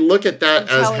if we look at that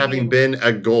as having been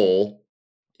a goal,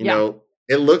 you know.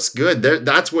 It looks good.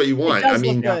 That's what you want. I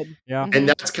mean, yeah. And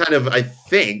that's kind of, I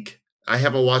think, I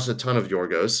haven't watched a ton of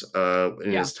Yorgos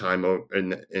in his time in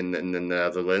the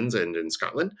Netherlands and in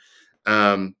Scotland.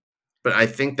 But I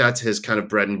think that's his kind of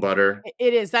bread and butter.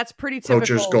 It is. That's pretty typical.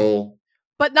 Poacher's goal.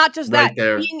 But not just right that.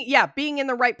 There. Being in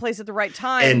the right place at the right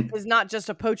time is not just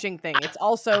a poaching thing. It's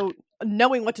also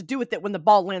knowing what to do with it when the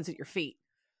ball lands at your feet.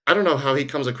 I don't know how he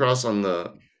comes across on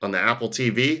the Apple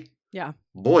TV. Yeah.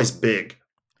 Boy's big.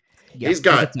 Yeah, he's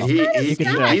got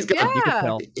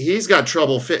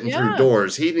trouble fitting through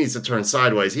doors. He needs to turn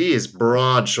sideways. He is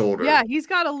broad shouldered. Yeah, he's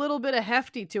got a little bit of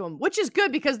hefty to him, which is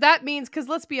good because that means, because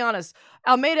let's be honest,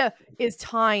 Almeida is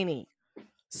tiny.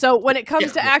 So when it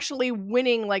comes to actually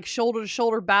winning like shoulder to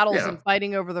shoulder battles and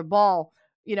fighting over the ball,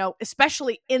 you know,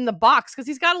 especially in the box, because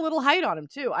he's got a little height on him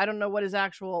too. I don't know what his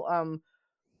actual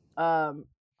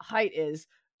height is.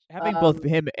 Having both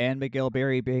him and Miguel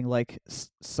Berry being like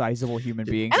sizable human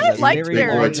beings. And I liked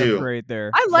Berry too. Right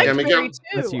there. I liked Berry too.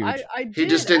 That's huge. He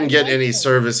just didn't get any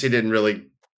service. He didn't really.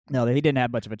 No, he didn't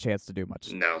have much of a chance to do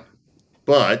much. No,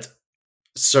 but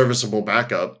serviceable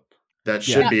backup that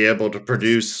should be able to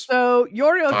produce. So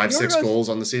Yorgos 5-6 goals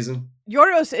on the season.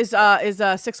 Yorgos is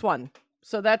 6'1",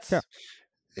 so that's.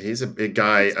 He's a big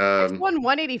guy. 6'1",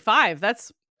 185.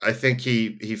 That's. I think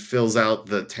he fills out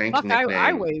the tank nickname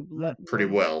I weigh pretty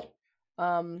well.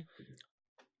 Yeah.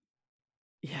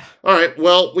 All right.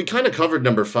 Well, we kind of covered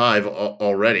number 5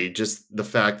 already. Just the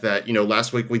fact that, you know,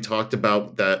 last week we talked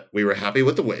about that we were happy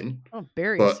with the win,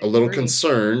 but a little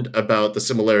concerned about the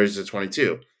similarities to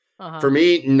 22. For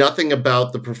me, nothing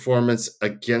about the performance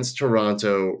against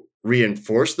Toronto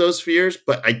reinforced those fears,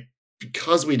 but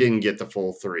because we didn't get the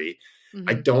full 3,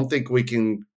 I don't think we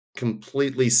can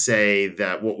completely say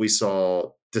that what we saw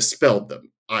dispelled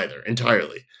them either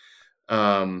entirely.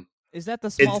 Is that the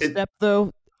small step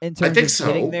though in terms of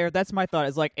getting there? That's my thought.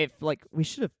 Is like, if like we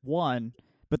should have won,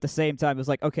 but at the same time it was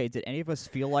like, okay, did any of us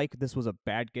feel like this was a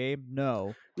bad game?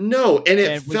 No, and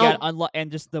it we felt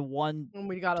and just the one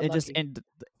we got and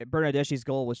Bernardeschi's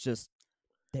goal was just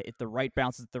hit the right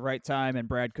bounces at the right time, and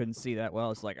Brad couldn't see that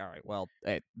well. It's like, all right, well,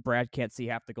 Brad can't see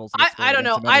half the goals. I don't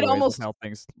know. I'd almost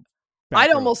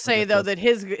say though that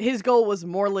his goal was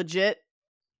more legit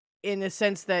in the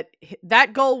sense that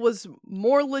that goal was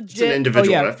more legit. It's an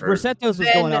individual effort. Rossetto's was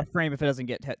going out frame if it doesn't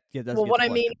get. What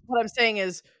I'm saying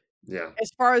is,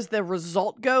 as far as the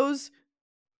result goes,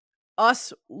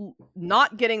 us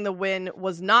not getting the win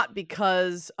was not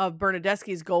because of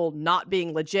Bernadeschi's goal not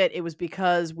being legit. It was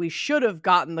because we should have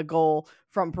gotten the goal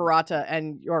from Purata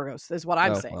and Yorgos, is what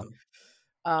I'm saying. Well.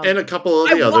 And a couple of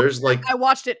the others, I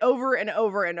watched it over and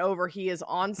over and over. He is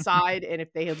onside, and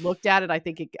if they had looked at it, I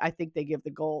think they give the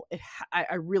goal.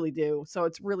 I really do. So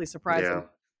it's really surprising. Yeah.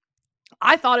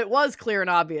 I thought it was clear and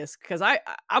obvious because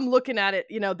I'm looking at it.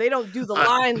 They don't do the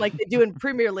line like they do in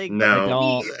Premier League.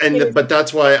 No, but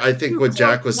that's why I think what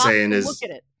Jack was saying is,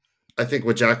 I think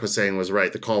what Jack was saying was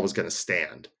right. The call was going to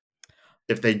stand.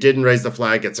 If they didn't raise the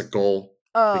flag, it's a goal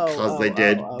because they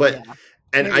did.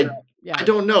 I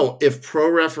don't know if pro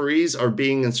referees are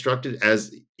being instructed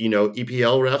as,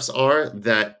 EPL refs are,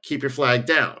 that keep your flag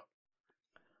down.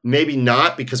 Maybe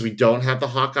not, because we don't have the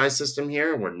Hawkeye system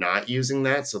here. We're not using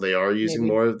that, so they are using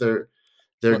more of their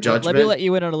judgment. Let me let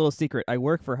you in on a little secret. I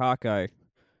work for Hawkeye.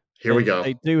 Here we go.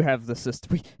 They do have the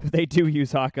system. They do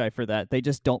use Hawkeye for that. They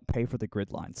just don't pay for the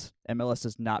grid lines. MLS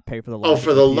does not pay for the lines. Oh,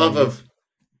 for the love of...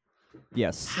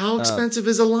 Yes. How expensive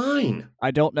is a line? I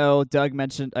don't know. Doug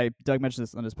mentioned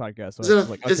this on his podcast.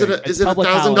 So is it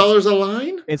 $1,000 a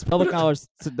line? It's public knowledge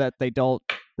that the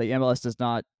MLS does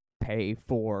not pay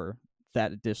for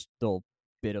that additional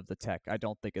bit of the tech. I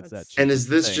don't think it's that cheap. And is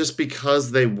this just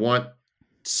because they want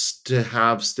to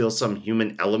have still some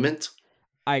human element?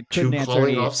 I couldn't answer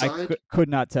any. I could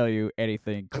not tell you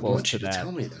anything close to that.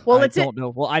 Tell me that. Well, I don't know.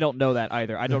 Well, I don't know that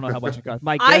either. I don't know how much it costs.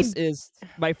 My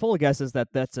full guess is that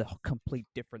that's a complete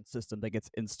different system that gets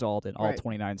installed in all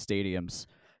 29 stadiums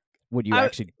when you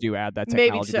actually do add that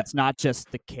technology. It's not just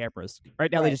the cameras.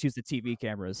 Right now, they just use the TV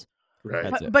cameras.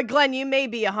 Right. But Glenn, you may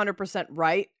be 100%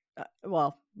 right.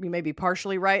 Well, you may be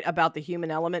partially right about the human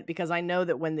element, because I know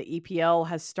that when the EPL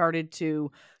has started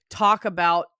to talk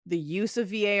about the use of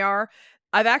VAR,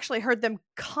 I've actually heard them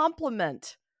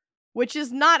compliment, which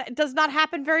does not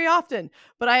happen very often,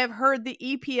 but I have heard the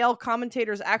EPL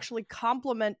commentators actually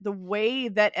compliment the way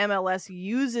that MLS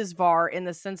uses VAR, in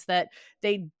the sense that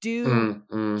they do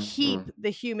keep the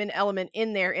human element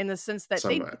in there, in the sense that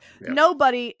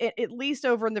nobody, at least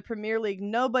over in the Premier League,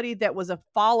 nobody that was a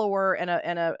follower and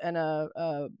an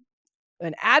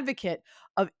advocate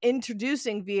of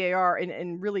introducing VAR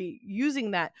and really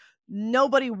using that,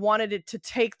 nobody wanted it to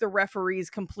take the referees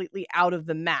completely out of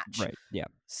the match. Right. Yeah.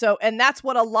 So, and that's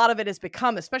what a lot of it has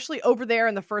become, especially over there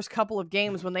in the first couple of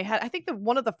games when they had, I think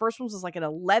one of the first ones was like an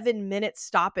 11-minute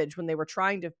stoppage when they were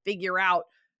trying to figure out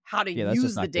how to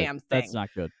use the damn thing. That's not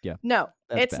good. Yeah. No,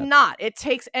 it's not. It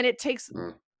takes,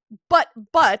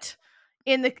 but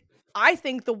in the, I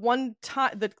think the one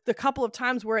time, the couple of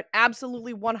times where it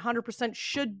absolutely 100%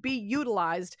 should be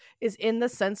utilized is in the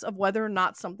sense of whether or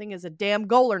not something is a damn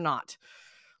goal or not.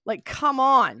 Like, come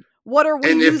on. What are we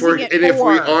using it for? And if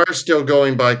we are still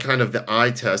going by kind of the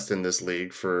eye test in this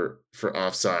league for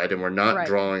offside, and we're not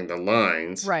drawing the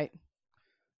lines. Right.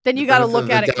 Then you got to look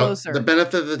at it closer. The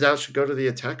benefit of the doubt should go to the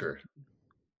attacker.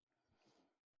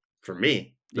 For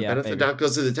me. The benefit of the doubt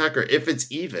goes to the attacker if it's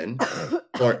even,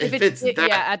 or if it's that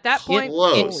at that point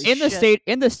close. In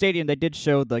the stadium, they did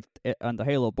show on the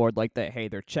Halo board that, hey,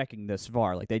 they're checking this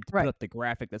VAR. Like, they put up the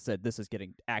graphic that said this is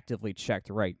getting actively checked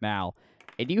right now,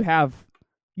 and you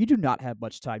do not have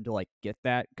much time to get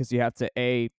that, because you have to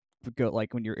go,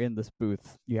 when you're in this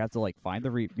booth, you have to find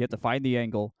you have to find the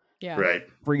angle. Yeah. Right.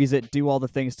 Freeze it, do all the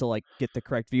things to get the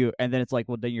correct view, and then it's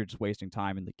well, then you're just wasting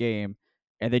time in the game.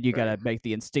 And then you got to make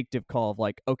the instinctive call of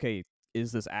okay,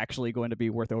 is this actually going to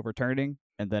be worth overturning?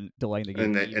 And then delaying the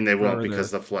game. And they won't, because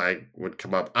the flag would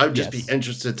come up. I would just be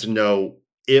interested to know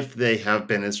if they have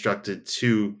been instructed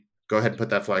to go ahead and put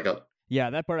that flag up.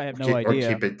 Yeah, that part I have no idea.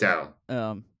 Or keep it down.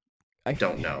 I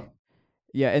don't know.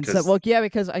 Yeah, and so,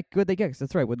 because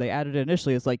that's right. When they added it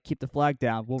initially, it's keep the flag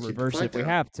down. We'll reverse it if we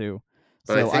have to.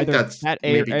 But so I think that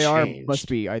AR changed. Must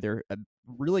be either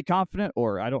really confident,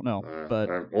 or I don't know, but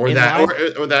or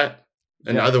that.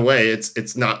 Another way,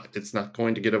 it's not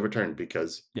going to get overturned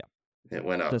because it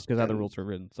went up just because other rules were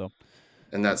written. So,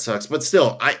 and that sucks. But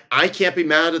still, I can't be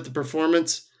mad at the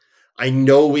performance. I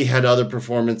know we had other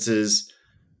performances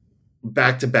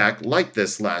back to back like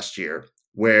this last year,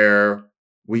 where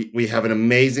we have an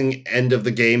amazing end of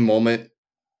the game moment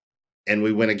and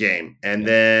we win a game, and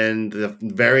then the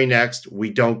very next we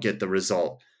don't get the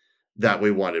result that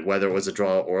we wanted, whether it was a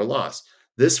draw or a loss.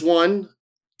 This one,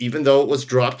 even though it was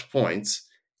dropped points,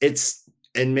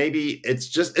 maybe it's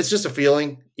just a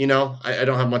feeling, I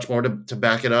don't have much more to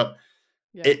back it up.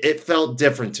 Yeah. It felt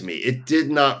different to me. It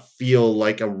did not feel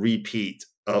like a repeat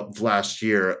of last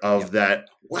year of that.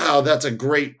 Wow, that's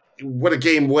what a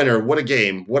game winner. What a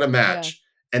game, what a match.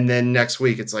 Yeah. And then next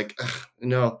week it's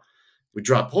no, we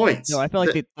drop points. No, I feel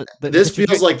like this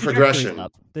feels like progression.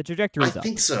 The trajectory is up. I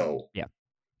think so. Yeah.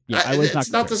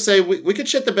 It's not to say we could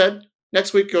shit the bed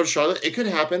next week. Go to Charlotte. It could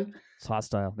happen. It's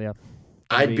hostile. Yeah.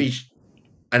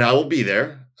 And I will be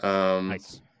there.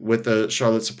 Nice. With the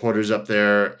Charlotte supporters up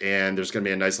there, and there's going to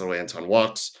be a nice little Anton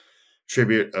Walkes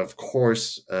tribute, of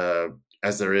course,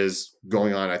 as there is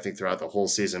going on, I think, throughout the whole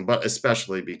season, but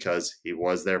especially because he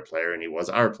was their player and he was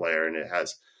our player, and it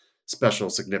has special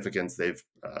significance. They've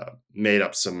made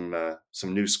up some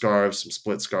new scarves, some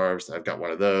split scarves. I've got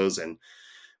one of those, and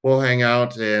we'll hang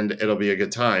out, and it'll be a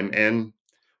good time, and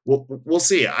we'll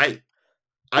see.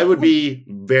 I would be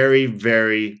very,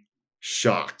 very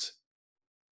shocked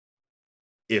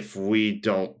if we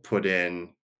don't put in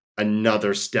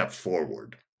another step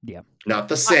forward. Yeah. Not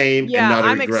the same. And not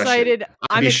I'm regression. excited.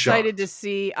 I'm excited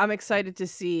to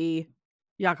see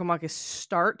Giakoumakis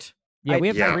start. Yeah, we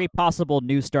have 3 possible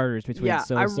new starters between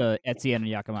Sosa, Etienne,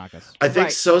 and Giakoumakis. I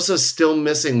think Sosa's still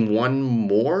missing one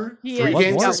more. 3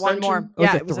 game suspension. One more. Oh,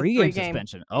 yeah, it was a 3-game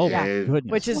suspension. Oh my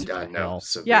goodness. Which is severe.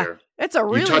 Yeah, it's a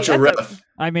really. You touch a ref.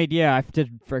 I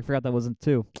forgot that wasn't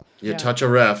 2. You touch a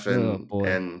ref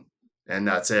and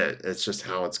that's it. It's just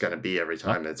how it's going to be every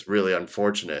time. It's really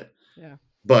unfortunate. Yeah.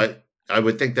 But I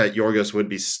would think that Yorgos would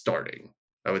be starting.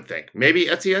 I would think. Maybe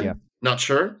Etienne? Yeah. Not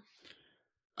sure.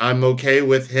 I'm okay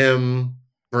with him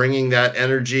bringing that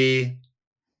energy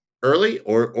early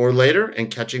or later and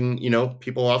catching,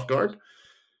 people off guard.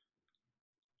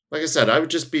 Like I said, I would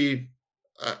just be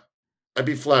I'd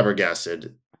be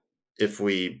flabbergasted if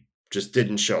we just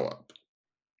didn't show up.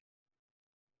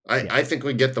 I think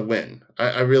we get the win.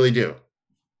 I really do.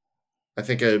 I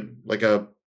think I'm gonna go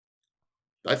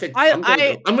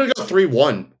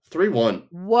 3-1. 3-1.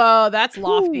 Whoa, that's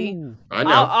lofty. Ooh. I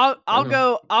know. I'll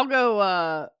go.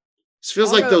 This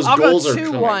feels like those goals are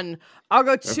 2-1. I'll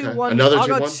go 2-1. Another 2-1? I'll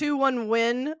go 2-1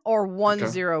 win or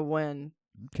 1-0 win.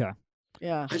 Okay.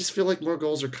 Yeah. I just feel like more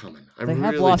goals are coming.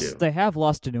 They have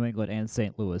lost to New England and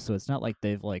St. Louis, so it's not like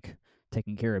they've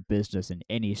taken care of business in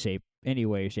any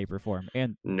way, shape, or form.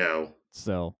 And no.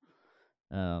 So,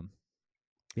 that's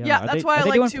why I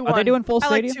like 2-1. Are they doing full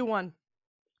stadium? I like 2-1.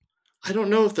 I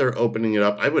don't know if they're opening it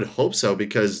up. I would hope so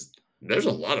because there's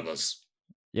a lot of us.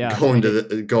 Yeah, go into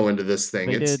this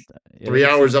thing. It's 3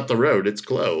 hours up the road. It's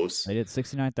close. They did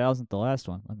 69,000 the last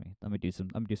one. Let me do some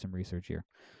research here.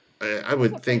 I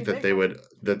would think that they would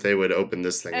open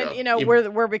this thing up. And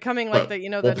we're becoming like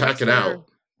we'll pack it out.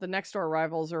 The next door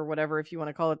rivals or whatever, if you want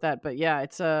to call it that. But yeah,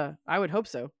 it's I would hope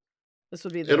so. This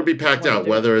would be. It'll be packed out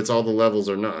whether it's all the levels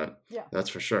or not. Yeah, that's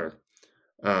for sure.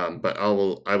 But I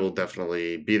will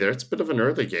definitely be there. It's a bit of an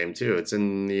early game too. It's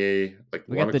in the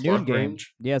 1 o'clock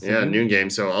range. Noon game.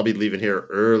 So I'll be leaving here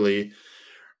early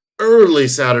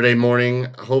Saturday morning.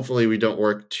 Hopefully we don't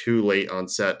work too late on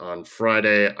set on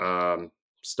Friday.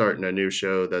 Starting a new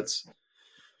show that's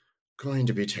going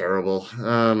to be terrible.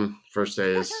 First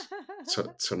day is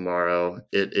tomorrow.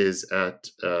 It is at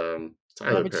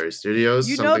Tyler Perry Studios.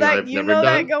 You know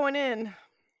that going in.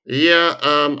 Yeah,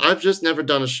 I've just never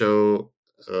done a show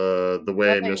the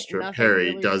way Mr. Perry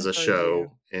really does a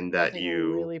show, in that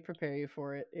you really prepare you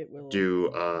for it. It will do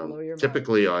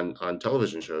typically on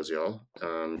television shows, y'all.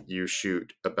 You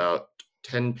shoot about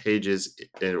 10 pages,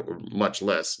 or much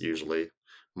less, usually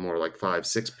more like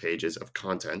 5-6 pages of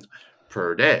content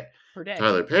per day.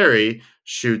 Tyler Perry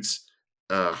shoots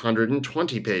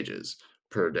 120 pages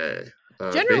per day.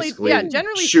 Generally speaking,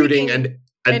 shooting an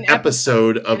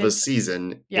episode of a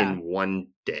season in one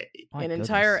day. An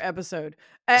entire episode.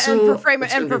 And for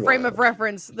frame of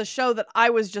reference, the show that I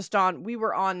was just on, we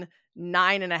were on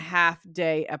 9.5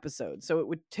 day episodes. So it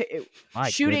would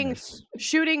shooting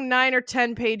 9 or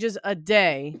 10 pages a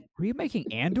day. Were you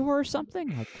making Andor or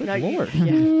something? Good Lord.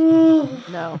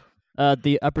 No.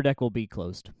 The upper deck will be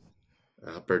closed.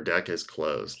 Upper deck is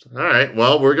closed. All right.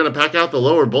 Well, we're gonna pack out the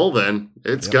lower bowl then.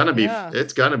 It's gonna be full.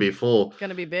 It's gonna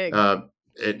be big.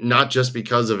 Not just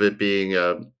because of it being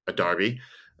a derby,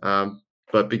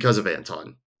 but because of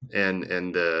Anton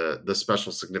and the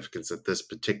special significance that this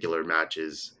particular match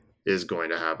is going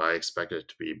to have. I expect it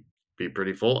to be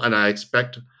pretty full, and I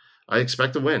expect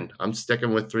a win. I'm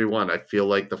sticking with 3-1. I feel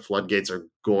like the floodgates are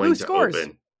going to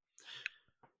open.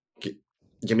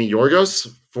 Give me Yorgos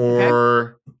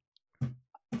for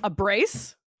a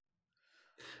brace.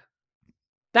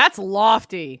 That's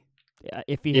lofty. Yeah,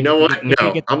 you know what? No,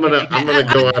 I'm gonna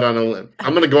go out on a limb.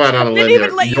 I'm gonna go out on a limb here.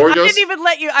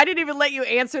 I didn't even let you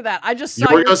answer that. I just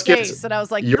saw your face and I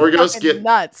was like, Yorgos get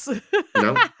nuts.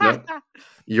 No.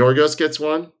 Yorgos gets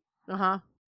one. Uh-huh.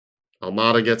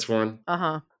 Almada gets one.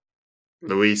 Uh-huh.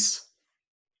 Luis.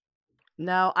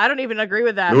 No, I don't even agree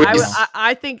with that. Luis.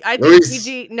 I think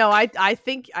PG. No, I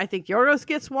think Yorgos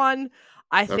gets one.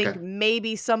 I think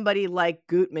maybe somebody like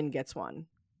Gutman gets one.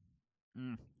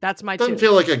 That's my. Doesn't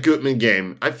feel like a Gutman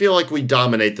game. I feel like we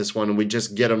dominate this one and we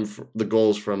just get them the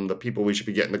goals from the people we should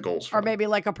be getting the goals from. Or maybe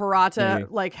like a Parata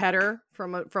like header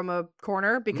from a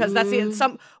corner, because that's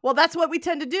that's what we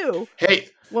tend to do. Hey,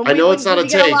 I know it's not a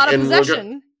take,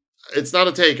 and it's not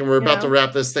a take, and we're about to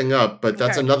wrap this thing up. But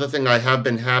that's another thing I have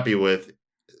been happy with,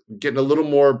 getting a little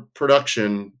more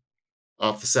production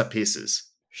off the set pieces.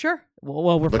 Sure.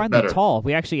 Well, we're finally tall.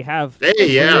 We actually have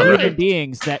human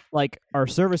beings that are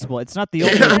serviceable. It's not the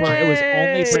old one where it was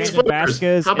only Brandon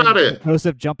Vasquez and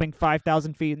Joseph jumping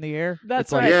 5,000 feet in the air.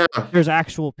 That's right. Yeah. There's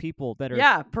actual people that are.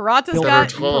 Yeah,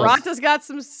 Parata's got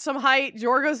some height.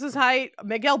 Yorgos' height.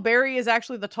 Miguel Berry is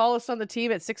actually the tallest on the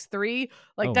team at 6'3".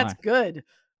 That's good.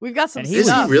 We've got some. Is he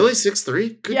really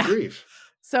 6'3"? Good grief.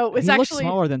 So it's he looks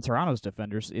smaller than Toronto's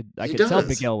defenders. I could tell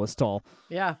Miguel was tall.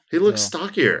 Yeah, he looks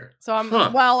stockier. So I'm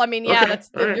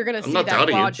you're gonna see that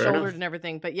broad-shouldered and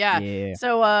everything. But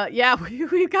so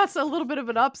we've got a little bit of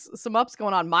some ups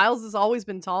going on. Miles has always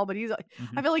been tall, but I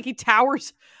feel like he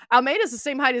towers. Almeida's the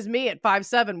same height as me at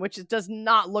 5'7", which it does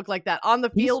not look like that on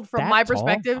the field. From my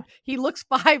perspective, he looks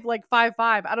 5'5".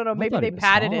 I don't know. Maybe they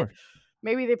padded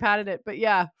it. But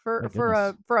for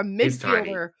a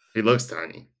midfielder, he looks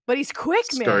tiny. But he's quick,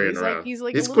 man. He's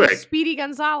like a little Speedy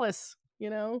Gonzalez,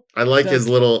 I like his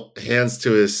little hands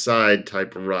to his side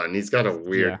type run. He's got a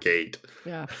weird gait.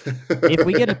 Yeah. If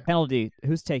we get a penalty,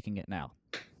 who's taking it now?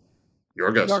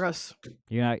 Yorgos.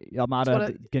 You're not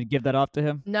Almada gonna give that off to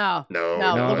him? No.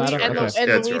 And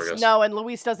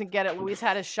Luis doesn't get it. Luis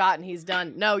had his shot and he's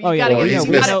done. No, you got to. He's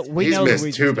missed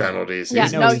 2 penalties.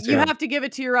 Yeah, you have to give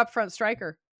it to your upfront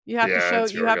striker. You have to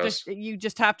show. You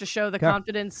just have to show the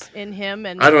confidence in him.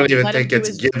 And I don't even think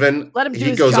it's given. Let him do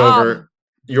his job. Over.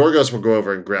 Yorgos will go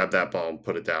over and grab that ball and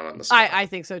put it down on the spot. I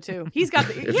think so too. He's got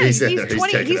the. He's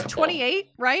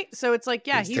 28, right? So it's like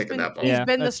he's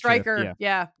been the striker.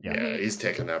 Yeah, he's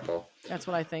taking that ball. That's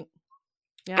what I think.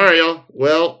 Yeah. All right, y'all.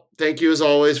 Well, thank you as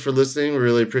always for listening. We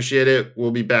really appreciate it.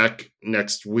 We'll be back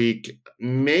next week.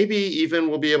 Maybe even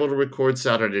we'll be able to record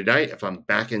Saturday night if I'm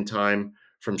back in time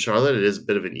from Charlotte. It is a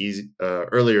bit of an easy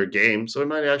earlier game, so we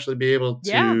might actually be able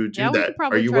to do that.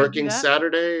 Are you working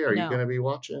Saturday? Are you going to be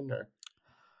watching? Or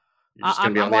you're just going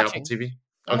to be on the Apple TV?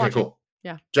 Okay, cool.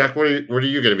 Yeah. Jack, what are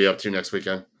you going to be up to next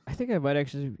weekend? I think I might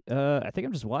actually. I think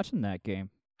I'm just watching that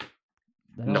game.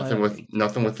 Nothing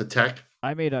with the tech.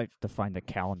 I may have to find the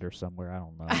calendar somewhere. I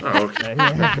don't know. Oh, okay.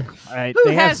 Who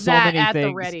has that at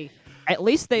the ready? At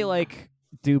least they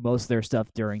do most of their stuff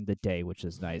during the day, which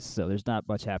is nice. So there's not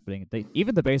much happening.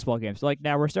 Even the baseball games.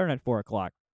 Now we're starting at 4:00.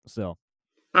 So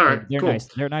all right, they're cool. nice.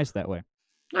 They're nice that way.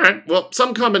 All right. Well,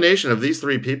 some combination of these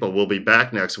 3 people will be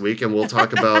back next week, and we'll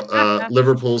talk about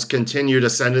Liverpool's continued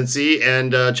ascendancy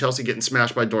and Chelsea getting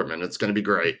smashed by Dortmund. It's going to be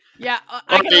great. Yeah,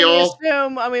 I can only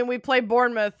assume. I mean, we play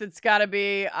Bournemouth. It's got to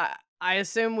be. I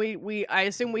assume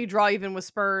we draw even with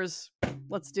Spurs.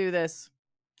 Let's do this.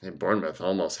 And Bournemouth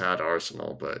almost had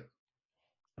Arsenal, but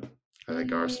I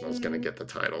think Arsenal's going to get the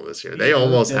title this year. They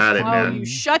almost had it, man. You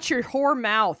shut your whore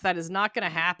mouth. That is not going to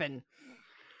happen.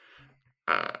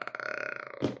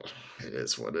 It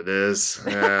is what it is.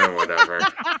 Whatever.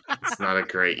 It's not a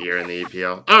great year in the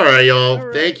EPL. All right, y'all. All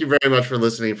right. Thank you very much for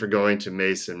listening, for going to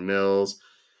Mason Mills.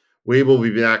 We will be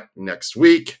back next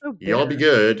week. Y'all be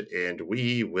good, and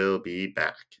we will be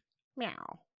back.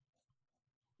 Meow.